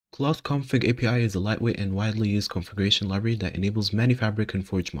Cloth Config API is a lightweight and widely used configuration library that enables many Fabric and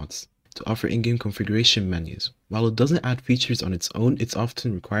Forge mods to offer in-game configuration menus. While it doesn't add features on its own, it's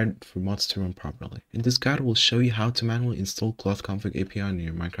often required for mods to run properly. In this guide, we'll show you how to manually install Cloth Config API on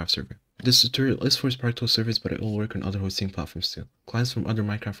your Minecraft server. This tutorial is for Sparkle servers, but it will work on other hosting platforms too. Clients from other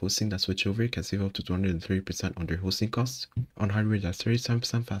Minecraft hosting that switch over can save up to 230% on their hosting costs on hardware that's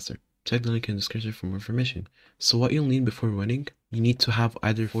 37% faster. Check the link in the description for more information. So what you'll need before running, you need to have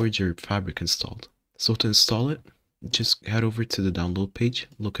either Forge or Fabric installed. So to install it, just head over to the download page,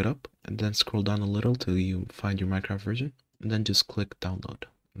 look it up, and then scroll down a little till you find your Minecraft version, and then just click download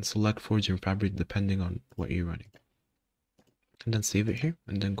and select Forge and Fabric depending on what you're running. And then save it here,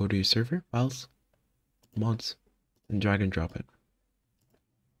 and then go to your server, files, mods, and drag and drop it.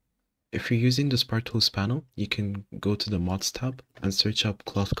 If you're using the Spark Tools panel, you can go to the mods tab and search up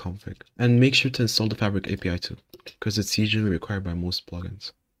Cloth Config. And make sure to install the Fabric API too, because it's usually required by most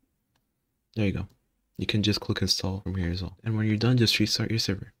plugins. There you go. You can just click install from here as well. And when you're done, just restart your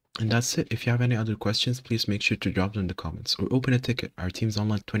server. And that's it. If you have any other questions, please make sure to drop them in the comments or open a ticket. Our team's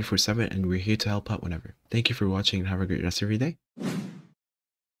online 24/7 and we're here to help out whenever. Thank you for watching and have a great rest of your day.